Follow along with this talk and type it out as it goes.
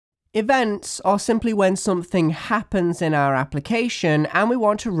Events are simply when something happens in our application and we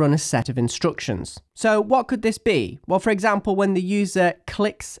want to run a set of instructions. So what could this be? Well, for example, when the user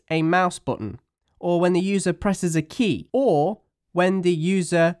clicks a mouse button, or when the user presses a key, or when the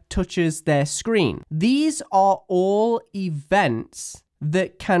user touches their screen. These are all events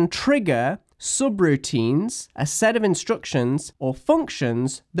that can trigger subroutines, a set of instructions or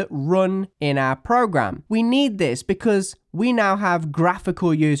functions that run in our program. We need this because we now have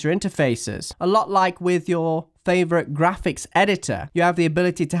graphical user interfaces. A lot like with your favorite graphics editor, you have the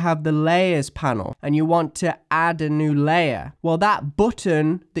ability to have the layers panel and you want to add a new layer. Well, that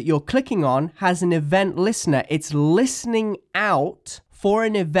button that you're clicking on has an event listener. It's listening out for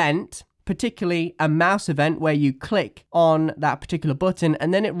an event, particularly a mouse event where you click on that particular button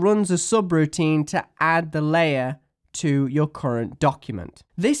and then it runs a subroutine to add the layer to your current document.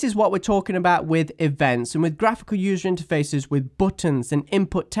 This is what we're talking about with events and with graphical user interfaces with buttons and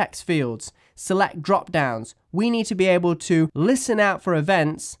input text fields, select drop-downs. We need to be able to listen out for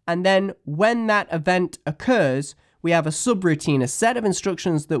events, and then when that event occurs, we have a subroutine, a set of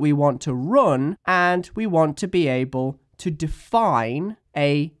instructions that we want to run, and we want to be able to define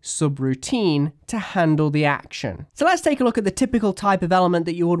a subroutine to handle the action. So let's take a look at the typical type of element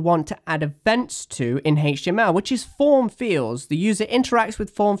that you would want to add events to in HTML, which is form fields. The user interacts with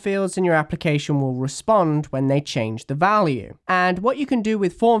form fields and your application will respond when they change the value. And what you can do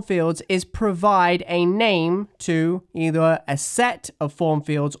with form fields is provide a name to either a set of form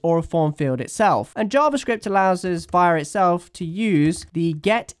fields or a form field itself. And JavaScript allows us via itself to use the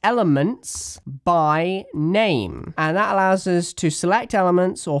get elements by name. And that allows us to select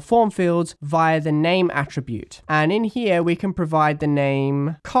elements or form fields via the name attribute. And in here, we can provide the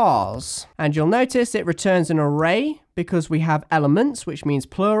name cars. And you'll notice it returns an array because we have elements, which means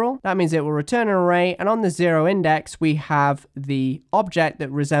plural. That means it will return an array. And on the 0 index, we have the object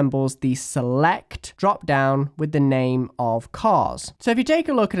that resembles the select dropdown with the name of cars. So if you take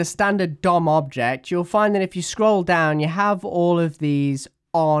a look at a standard DOM object, you'll find that if you scroll down, you have all of these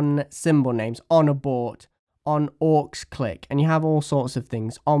on symbol names, on abort, on aux click, and you have all sorts of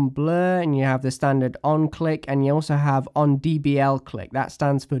things on blur, and you have the standard on click, and you also have on DBL click. That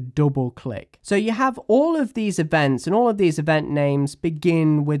stands for double click. So you have all of these events, and all of these event names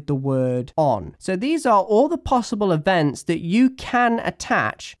begin with the word on. So these are all the possible events that you can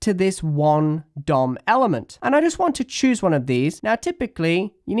attach to this one DOM element. And I just want to choose one of these. Now,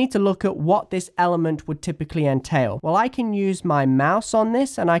 typically, you need to look at what this element would typically entail. Well, I can use my mouse on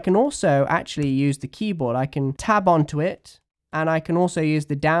this, and I can also actually use the keyboard. I can tab onto it, and I can also use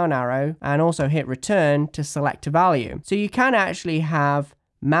the down arrow and also hit return to select a value. So you can actually have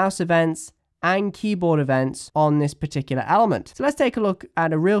mouse events and keyboard events on this particular element. So let's take a look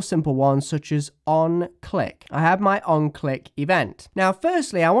at a real simple one, such as on click. I have my on click event. Now,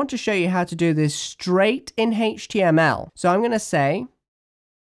 firstly, I want to show you how to do this straight in HTML. So I'm going to say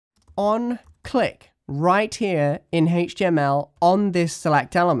on click right here in HTML on this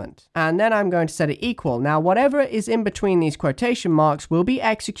select element. And then I'm going to set it equal. Now, whatever is in between these quotation marks will be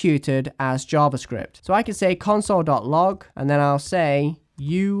executed as JavaScript. So I can say console.log, and then I'll say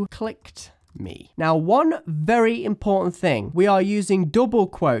you clicked me. Now, one very important thing, we are using double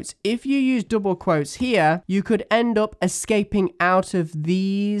quotes. If you use double quotes here, you could end up escaping out of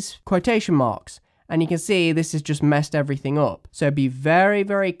these quotation marks. And you can see this has just messed everything up. So be very,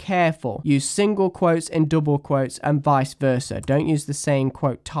 very careful. Use single quotes and double quotes and vice versa. Don't use the same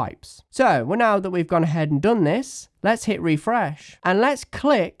quote types. So, well, now that we've gone ahead and done this, let's hit refresh and let's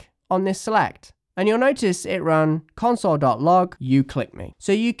click on this select. And you'll notice it ran console.log, you click me.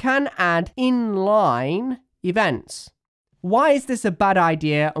 So you can add inline events. Why is this a bad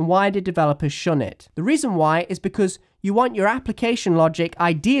idea and why did developers shun it? The reason why is because you want your application logic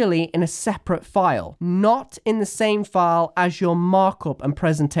ideally in a separate file, not in the same file as your markup and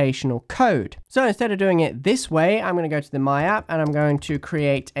presentational code. So instead of doing it this way, I'm going to go to the My App and I'm going to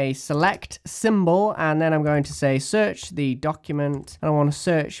create a select symbol, and then I'm going to say search the document, and I want to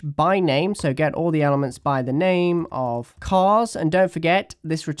search by name, so get all the elements by the name of cars, and don't forget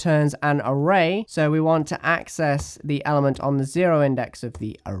this returns an array, so we want to access the element on the 0 index of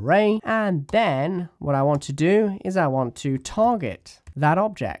the array, and then what I want to do is I want to target that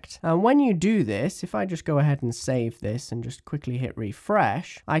object. And when you do this, if I just go ahead and save this and just quickly hit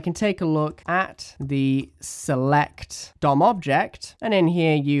refresh, I can take a look at the select DOM object, and in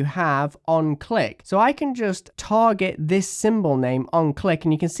here you have on click. So I can just target this symbol name on click,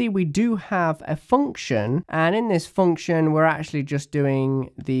 and you can see we do have a function, and in this function we're actually just doing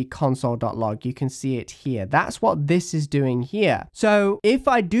the console.log. You can see it here. That's what this is doing here. So if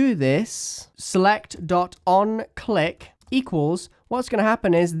I do this select.onClick equals, what's going to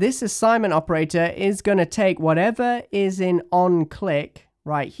happen is this assignment operator is going to take whatever is in onClick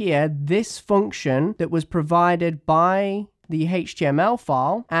right here, this function that was provided by the HTML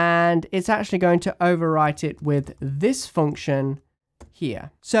file, and it's actually going to overwrite it with this function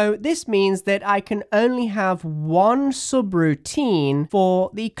here. So this means that I can only have one subroutine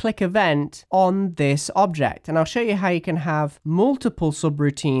for the click event on this object. And I'll show you how you can have multiple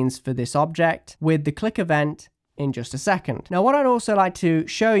subroutines for this object with the click event in just a second. Now, what I'd also like to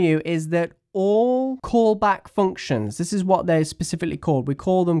show you is that all callback functions, this is what they're specifically called. We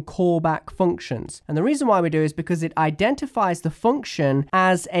call them callback functions. And the reason why we do is because it identifies the function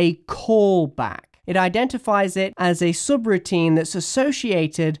as a callback. It identifies it as a subroutine that's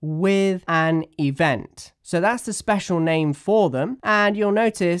associated with an event. So that's the special name for them. And you'll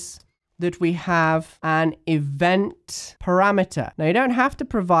notice that we have an event parameter. Now, you don't have to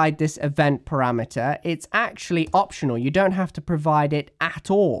provide this event parameter. It's actually optional. You don't have to provide it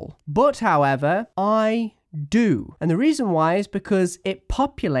at all. But however, I do. And the reason why is because it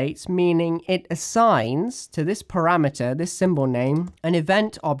populates, meaning it assigns to this parameter, this symbol name, an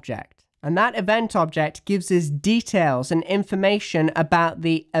event object. And that event object gives us details and information about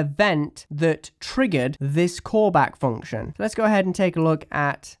the event that triggered this callback function. So let's go ahead and take a look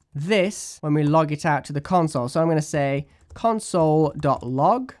at this when we log it out to the console. So I'm going to say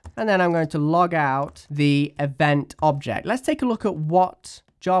console.log, and then I'm going to log out the event object. Let's take a look at what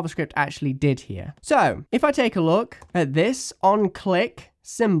JavaScript actually did here. So if I take a look at this onClick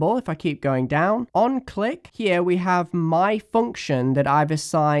symbol, if I keep going down, onClick, here we have my function that I've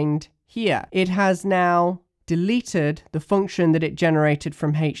assigned here. It has now deleted the function that it generated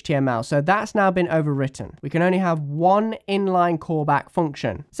from HTML. So that's now been overwritten. We can only have one inline callback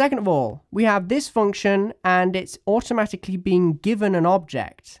function. Second of all, we have this function and it's automatically being given an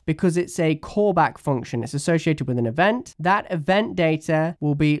object because it's a callback function. It's associated with an event. That event data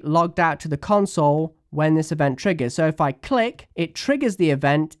will be logged out to the console when this event triggers. So if I click, it triggers the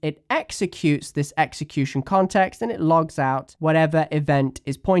event, it executes this execution context, and it logs out whatever event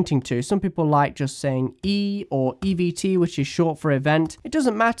is pointing to. Some people like just saying E or EVT, which is short for event. It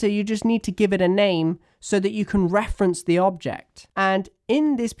doesn't matter, you just need to give it a name so that you can reference the object. And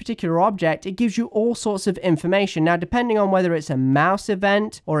in this particular object, it gives you all sorts of information. Now, depending on whether it's a mouse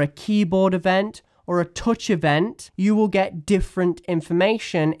event or a keyboard event or a touch event, you will get different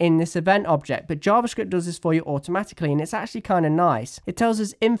information in this event object. But JavaScript does this for you automatically, and it's actually kind of nice. It tells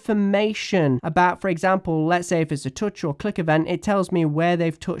us information about, for example, let's say if it's a touch or click event, it tells me where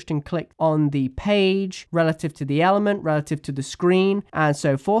they've touched and clicked on the page relative to the element, relative to the screen, and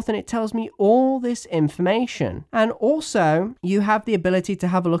so forth. And it tells me all this information. And also, you have the ability to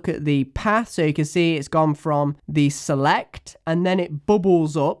have a look at the path. So you can see it's gone from the select, and then it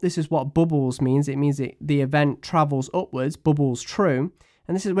bubbles up. This is what bubbles means. It means the event travels upwards, bubbles true.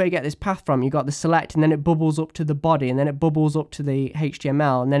 And this is where you get this path from. You got the select, and then it bubbles up to the body, and then it bubbles up to the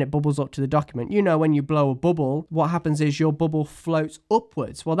HTML, and then it bubbles up to the document. You know, when you blow a bubble, what happens is your bubble floats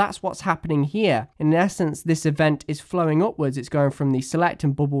upwards. Well, that's what's happening here. In essence, this event is flowing upwards. It's going from the select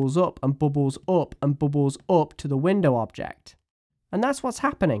and bubbles up and bubbles up and bubbles up to the window object. And that's what's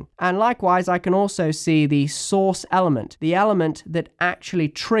happening. And likewise, I can also see the source element, the element that actually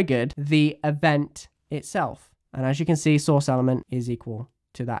triggered the event itself. And as you can see, source element is equal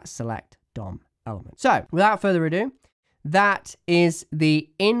to that select DOM element. So without further ado, that is the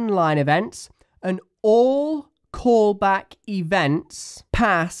inline events, and all callback events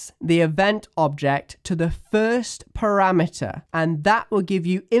pass the event object to the first parameter, and that will give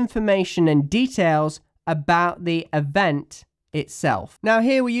you information and details about the event itself. Now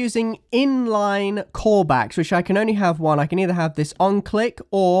here we're using inline callbacks, which I can only have one. I can either have this on click,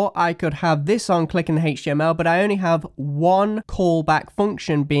 or I could have this on click in the HTML, but I only have one callback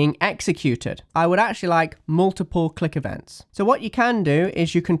function being executed. I would actually like multiple click events. So what you can do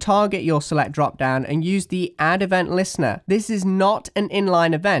is you can target your select dropdown and use the add event listener. This is not an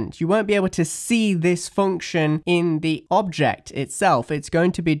inline event. You won't be able to see this function in the object itself. It's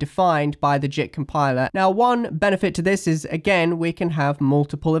going to be defined by the JIT compiler. Now, one benefit to this is, again, we can have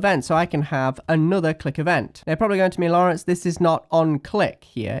multiple events. So I can have another click event. They're probably going to me, Lawrence, this is not on click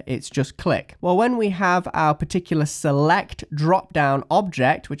here, it's just click. Well, when we have our particular select drop-down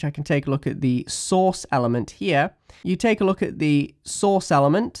object, which I can take a look at the source element here, you take a look at the source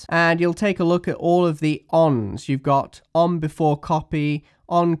element and you'll take a look at all of the ons. You've got on before copy,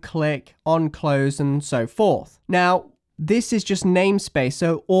 on click, on close, and so forth. Now, this is just namespace,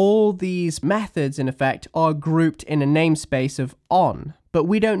 so all these methods, in effect, are grouped in a namespace of on. But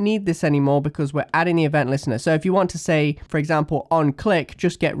we don't need this anymore because we're adding the event listener. So if you want to say, for example, on click,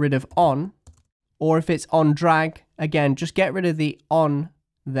 just get rid of on. Or if it's on drag, again, just get rid of the on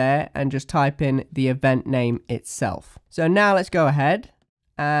there and just type in the event name itself. So now let's go ahead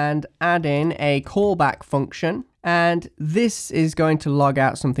and add in a callback function. And this is going to log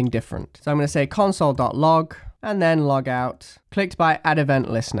out something different. So I'm going to say console.log and then log out, clicked by add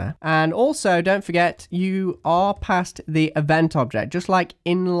event listener. And also don't forget, you are past the event object. Just like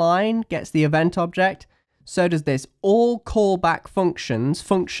inline gets the event object, so does this. All callback functions,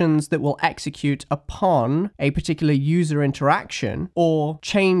 functions that will execute upon a particular user interaction or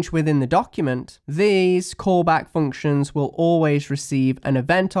change within the document, these callback functions will always receive an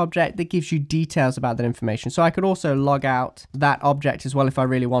event object that gives you details about that information. So I could also log out that object as well if I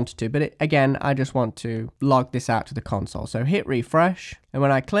really wanted to, but again, I just want to log this out to the console. So hit refresh, and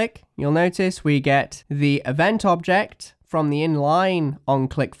when I click, you'll notice we get the event object from the inline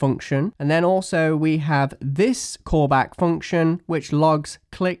onClick function. And then also we have this callback function, which logs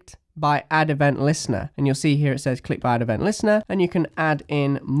clicked by add event listener. And you'll see here it says click by add event listener, and you can add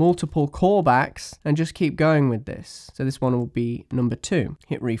in multiple callbacks and just keep going with this. So this one will be number 2.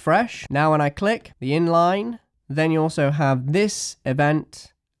 Hit refresh. Now when I click the inline, then you also have this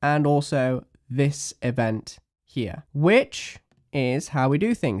event and also this event here, which is how we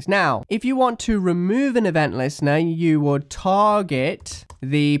do things. Now, if you want to remove an event listener, you would target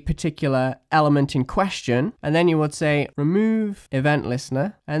the particular element in question, and then you would say remove event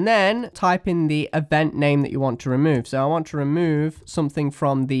listener, and then type in the event name that you want to remove. So I want to remove something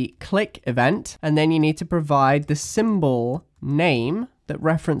from the click event, and then you need to provide the symbol name that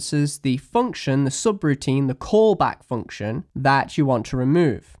references the function, the subroutine, the callback function that you want to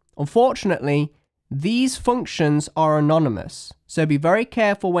remove. Unfortunately, these functions are anonymous, so be very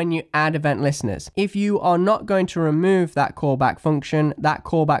careful when you add event listeners. If you are not going to remove that callback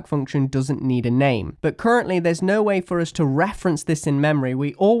function doesn't need a name. But currently, there's no way for us to reference this in memory.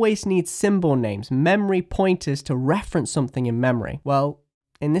 We always need symbol names, memory pointers to reference something in memory. Well,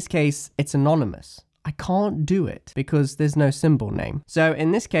 in this case, it's anonymous. I can't do it because there's no symbol name. So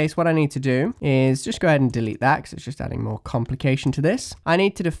in this case, what I need to do is just go ahead and delete that because it's just adding more complication to this. I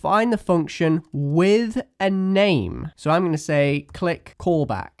need to define the function with a name. So I'm going to say click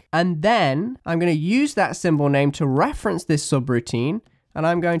callback. And then I'm going to use that symbol name to reference this subroutine, and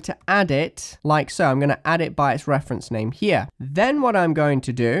I'm going to add it like so. I'm going to add it by its reference name here. Then what I'm going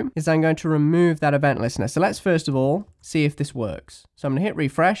to do is I'm going to remove that event listener. So let's first of all see if this works. So I'm going to hit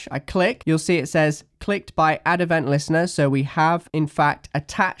refresh. I click. You'll see it says clicked by add event listener. So we have in fact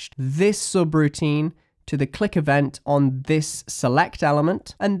attached this subroutine to the click event on this select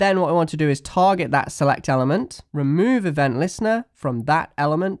element. And then what I want to do is target that select element, remove event listener from that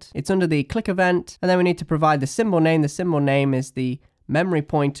element. It's under the click event. And then we need to provide the symbol name. The symbol name is the memory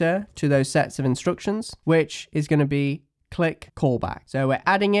pointer to those sets of instructions, which is going to be click callback. So we're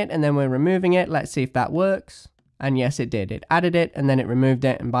adding it and then we're removing it. Let's see if that works. And yes, it did. It added it and then it removed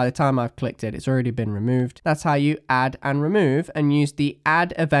it. And by the time I've clicked it, it's already been removed. That's how you add and remove and use the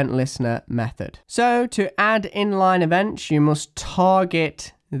add event listener method. So to add inline events, you must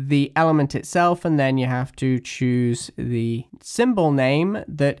target the element itself, and then you have to choose the symbol name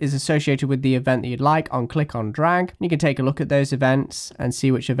that is associated with the event that you'd like on click on drag. You can take a look at those events and see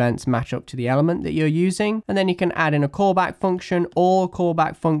which events match up to the element that you're using. And then you can add in a callback function. All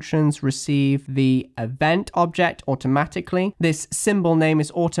callback functions receive the event object automatically. This symbol name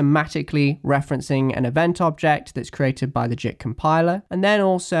is automatically referencing an event object that's created by the JIT compiler. And then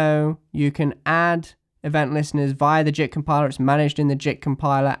also you can add event listeners via the JIT compiler. It's managed in the JIT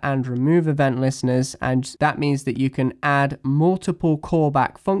compiler, and remove event listeners, and that means that you can add multiple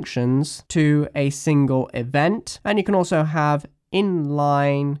callback functions to a single event. And you can also have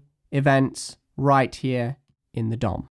inline events right here in the DOM.